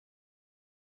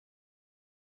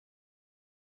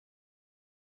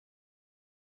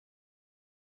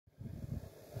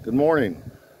Good morning.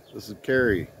 This is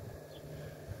Carrie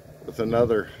with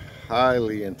another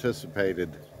highly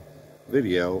anticipated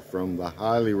video from the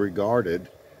highly regarded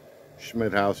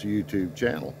Schmidt House YouTube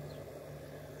channel.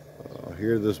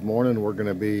 Here this morning we're going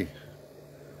to be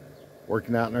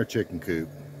working out in our chicken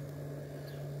coop.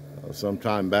 Some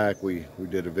time back we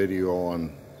did a video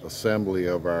on assembly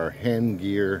of our hen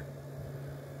gear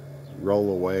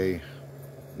Rollaway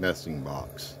nesting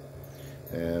box,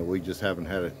 and we just haven't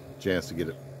had a chance to get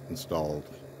it installed.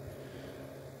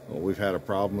 Well, we've had a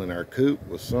problem in our coop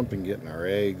with something getting our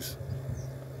eggs,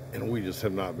 and we just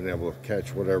have not been able to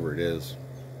catch whatever it is.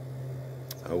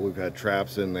 We've had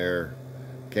traps in there,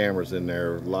 cameras in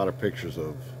there, a lot of pictures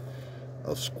of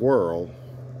a squirrel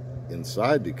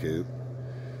inside the coop.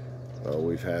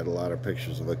 We've had a lot of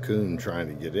pictures of a coon trying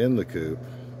to get in the coop,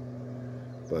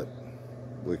 but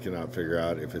we cannot figure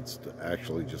out if it's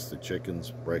actually just the chickens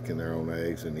breaking their own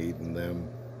eggs and eating them,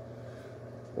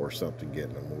 or something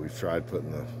getting them. We've tried putting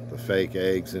the fake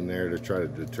eggs in there to try to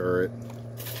deter it.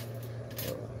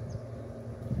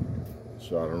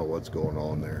 So I don't know what's going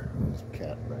on there. There's a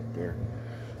cat back there.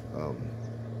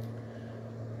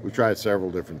 We tried several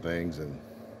different things and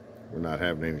we're not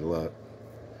having any luck.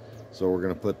 So we're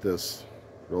going to put this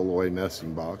Rollaway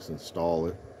nesting box, install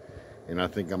it, and I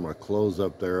think I'm going to close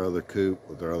up their other coop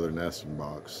with their other nesting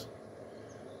box.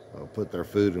 Put their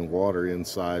food and water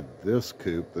inside this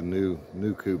coop, the new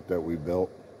coop that we built.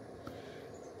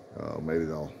 Maybe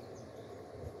that'll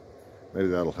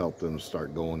help them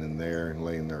start going in there and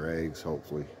laying their eggs,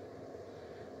 hopefully.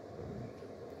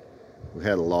 We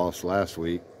had a loss last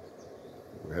week.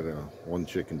 We had one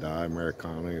chicken die,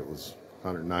 Americana. It was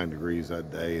 109 degrees that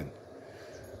day, and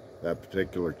that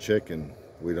particular chicken,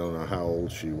 we don't know how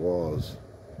old she was.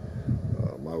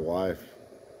 My wife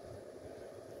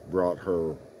brought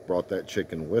that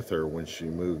chicken with her when she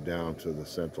moved down to the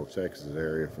Central Texas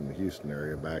area from the Houston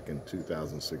area back in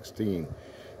 2016.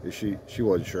 She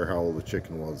wasn't sure how old the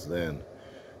chicken was then.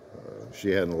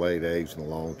 She hadn't laid eggs in a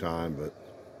long time, but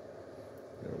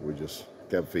we just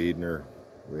kept feeding her.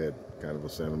 We had kind of a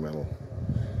sentimental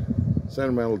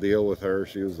deal with her.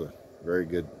 She was a very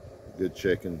good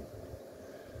chicken.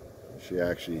 She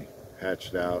actually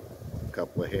hatched out a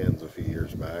couple of hens a few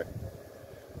years back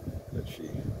that she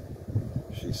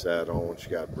sat on when she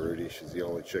got broody. She's the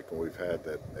only chicken we've had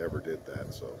that ever did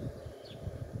that.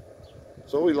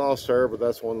 So we lost her, but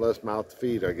that's one less mouth to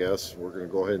feed, I guess. We're going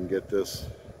to go ahead and get this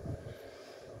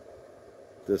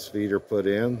feeder put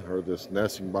in, or this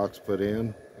nesting box put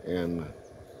in, and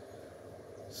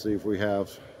see if we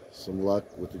have some luck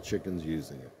with the chickens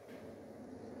using it.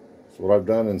 So what I've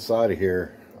done inside of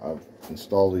here, I've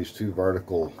installed these two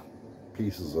vertical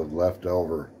pieces of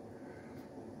leftover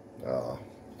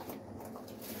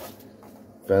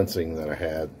fencing that I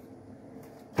had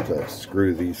to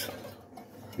screw these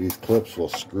clips will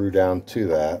screw down to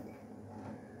that,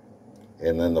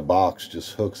 and then the box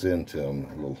just hooks into them.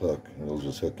 A little hook, it'll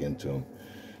just hook into them.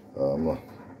 I'm gonna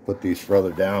put these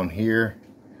further down here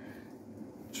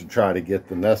to try to get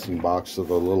the nesting box, so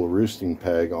the little roosting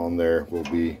peg on there will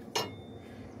be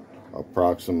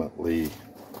approximately,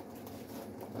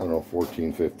 I don't know,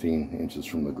 14-15 inches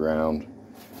from the ground.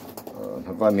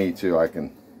 If I need to, I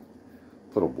can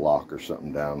put a block or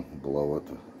something down below it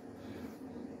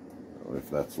if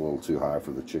that's a little too high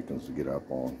for the chickens to get up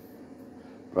on,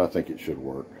 but I think it should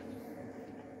work.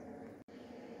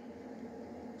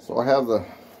 So I have the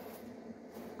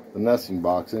nesting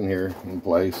box in here in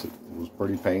place. It was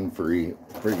pretty pain-free,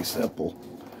 pretty simple.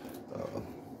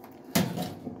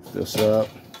 Lift this up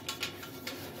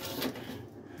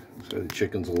so the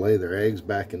chickens will lay their eggs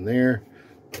back in there.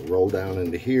 They'll roll down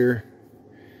into here,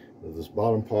 this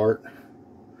bottom part,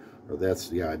 or that's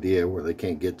the idea, where they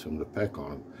can't get to them to peck on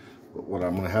them. But what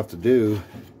I'm going to have to do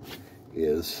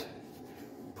is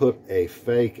put a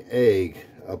fake egg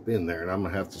up in there, and I'm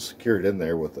going to have to secure it in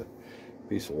there with a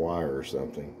piece of wire or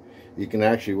something. You can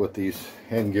actually, with these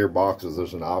hen gear boxes,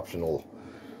 there's an optional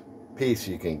piece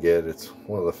you can get. It's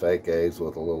one of the fake eggs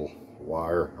with a little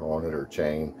wire on it or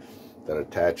chain that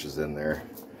attaches in there.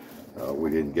 We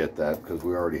didn't get that because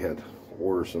we already had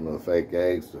ordered some of the fake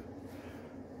eggs to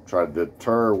try to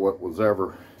deter what was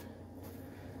ever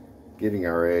getting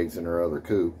our eggs in our other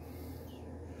coop.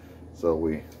 So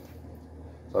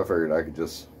I figured I could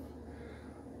just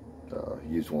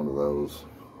use one of those,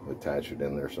 attach it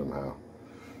in there somehow.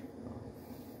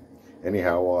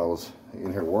 Anyhow, while I was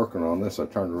in here working on this, I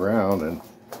turned around, and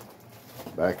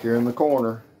back here in the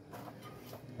corner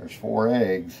there's 4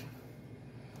 eggs.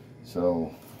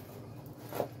 So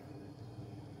for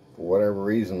whatever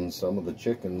reason, some of the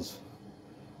chickens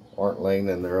aren't laying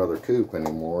in their other coop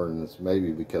anymore, and it's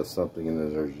maybe because something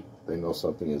in there, they know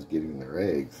something is getting their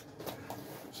eggs.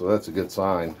 So that's a good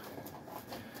sign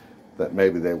that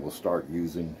maybe they will start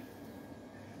using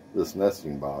this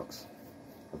nesting box.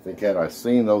 I think had I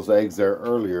seen those eggs there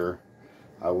earlier,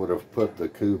 I would have put the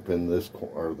coop in this,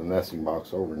 or the nesting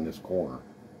box over in this corner.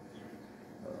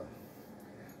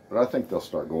 But I think they'll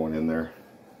start going in there.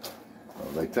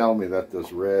 They tell me that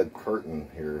this red curtain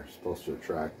here is supposed to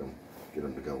attract them, get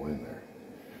them to go in there.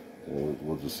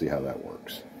 We'll just see how that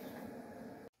works.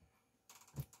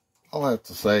 I'll have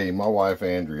to say, my wife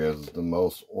Andrea is the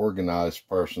most organized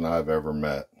person I've ever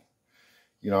met.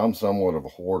 You know, I'm somewhat of a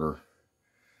hoarder,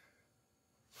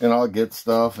 and I'll get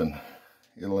stuff and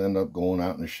it'll end up going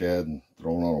out in the shed and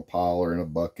thrown on a pile or in a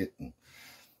bucket, and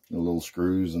little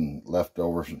screws and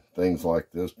leftovers and things like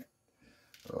this.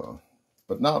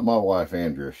 But not my wife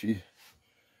Andrea. She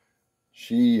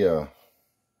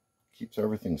keeps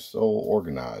everything so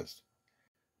organized.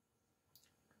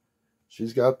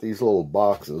 She's got these little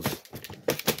boxes.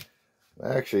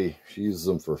 Actually, she uses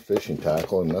them for fishing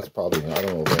tackle, and that's probably, I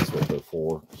don't know if that's what they're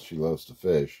for. She loves to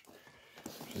fish.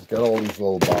 She's got all these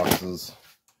little boxes.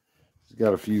 She's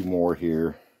got a few more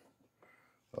here.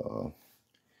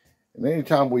 And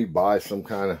anytime we buy some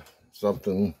kind of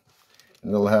something,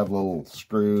 and they'll have little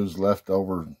screws,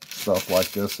 leftover stuff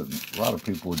like this that a lot of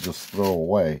people would just throw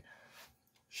away,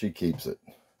 she keeps it.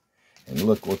 And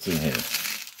look what's in here.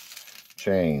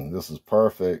 Chain. This is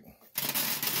perfect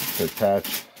to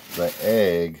attach the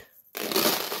egg,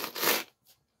 to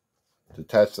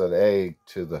attach that egg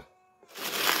to the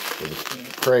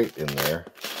crate in there.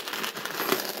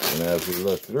 And as we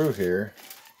look through here,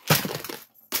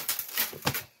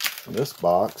 this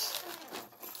box,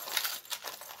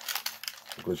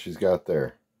 look what she's got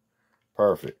there.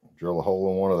 Perfect. Drill a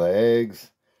hole in one of the eggs,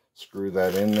 screw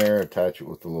that in there, attach it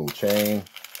with the little chain,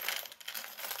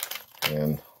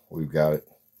 and we've got it.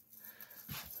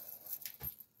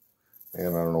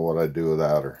 And I don't know what I'd do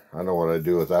without her. I know what I'd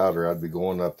do without her. I'd be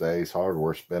going up to Ace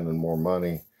Hardware spending more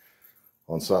money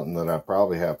on something that I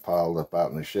probably have piled up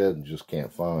out in the shed and just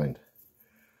can't find.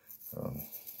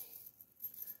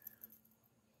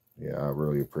 Yeah, I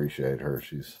really appreciate her.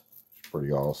 She's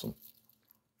pretty awesome.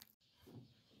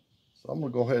 So I'm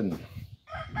going to go ahead and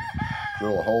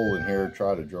drill a hole in here,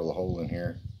 try to drill a hole in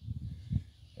here,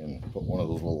 and put one of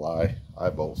those little eye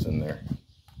bolts in there.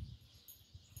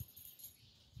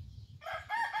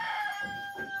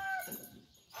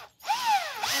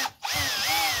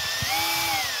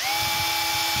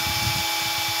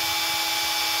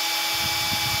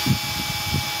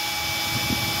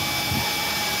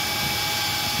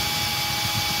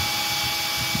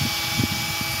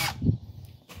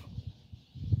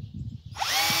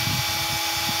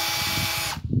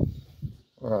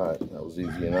 Alright, that was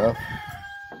easy enough.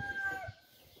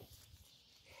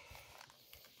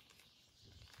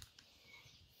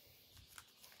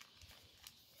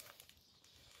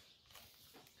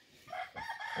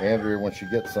 Andrea, when she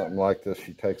gets something like this,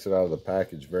 she takes it out of the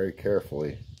package very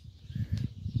carefully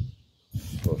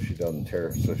so she doesn't tear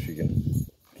it, so she can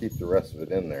keep the rest of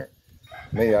it in there.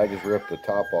 Me, I just rip the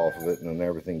top off of it and then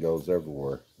everything goes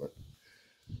everywhere. But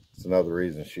it's another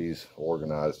reason she's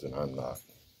organized and I'm not.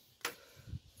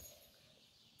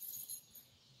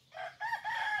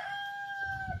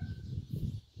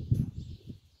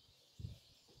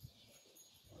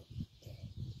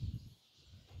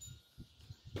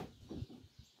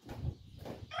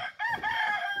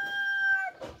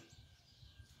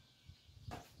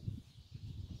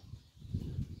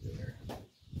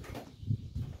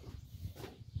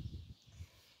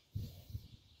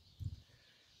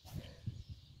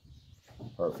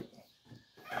 Perfect.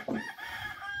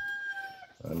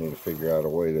 I need to figure out a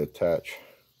way to attach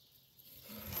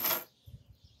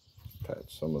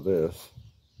some of this,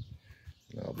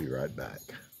 and I'll be right back.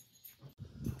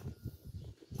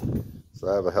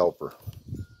 So I have a helper.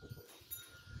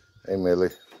 Hey Millie,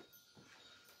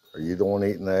 are you the one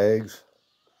eating the eggs?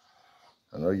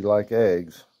 I know you like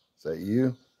eggs. Is that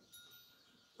you?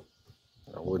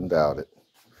 I wouldn't doubt it.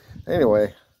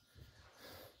 Anyway,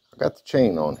 I got the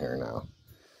chain on here now.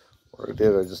 What I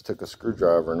did, I just took a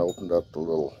screwdriver and opened up the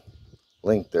little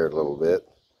link there a little bit,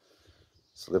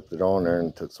 slipped it on there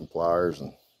and took some pliers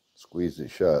and squeezed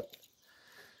it shut.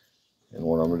 And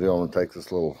what I'm going to do, I'm going to take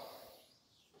this little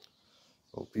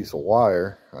piece of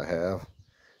wire I have,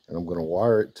 and I'm going to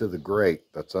wire it to the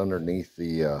grate that's underneath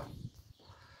the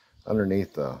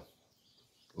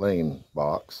laying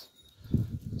box,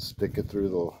 and stick it through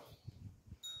the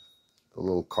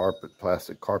little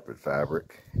plastic carpet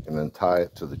fabric, and then tie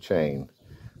it to the chain,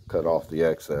 cut off the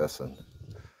excess, and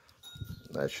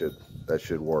that should that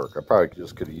should work. I probably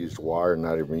just could have used wire and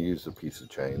not even used a piece of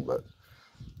chain, but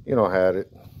you know, I had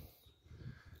it,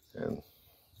 and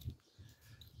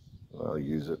I'll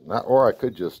use it. Not, or I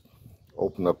could just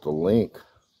open up the link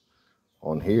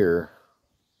on here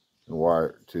and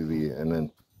wire it to the, and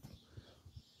then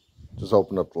just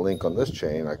open up the link on this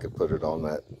chain. I could put it on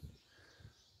that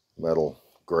metal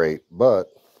grate, but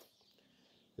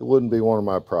it wouldn't be one of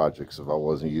my projects if I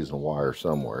wasn't using a wire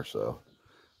somewhere. So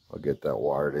I'll get that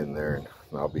wired in there, and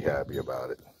I'll be happy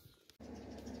about it.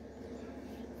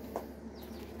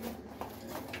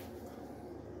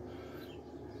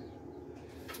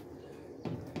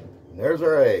 And there's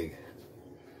our egg.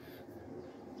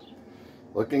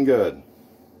 Looking good.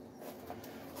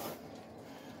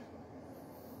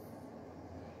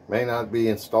 May not be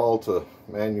installed to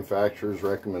manufacturer's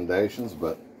recommendations,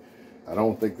 but I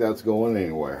don't think that's going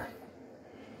anywhere.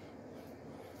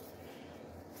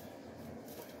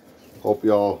 Hope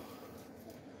all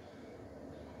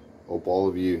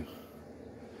of you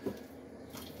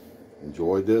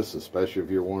enjoyed this, especially if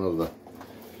you're one of the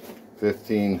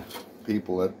 15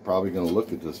 people that probably going to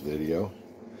look at this video,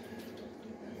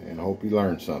 and hope you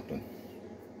learned something.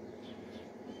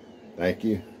 Thank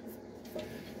you.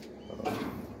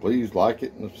 Please like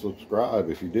it and subscribe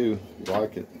if you do. If you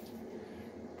like it.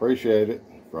 Appreciate it.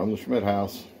 From the Schmidt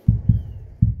House.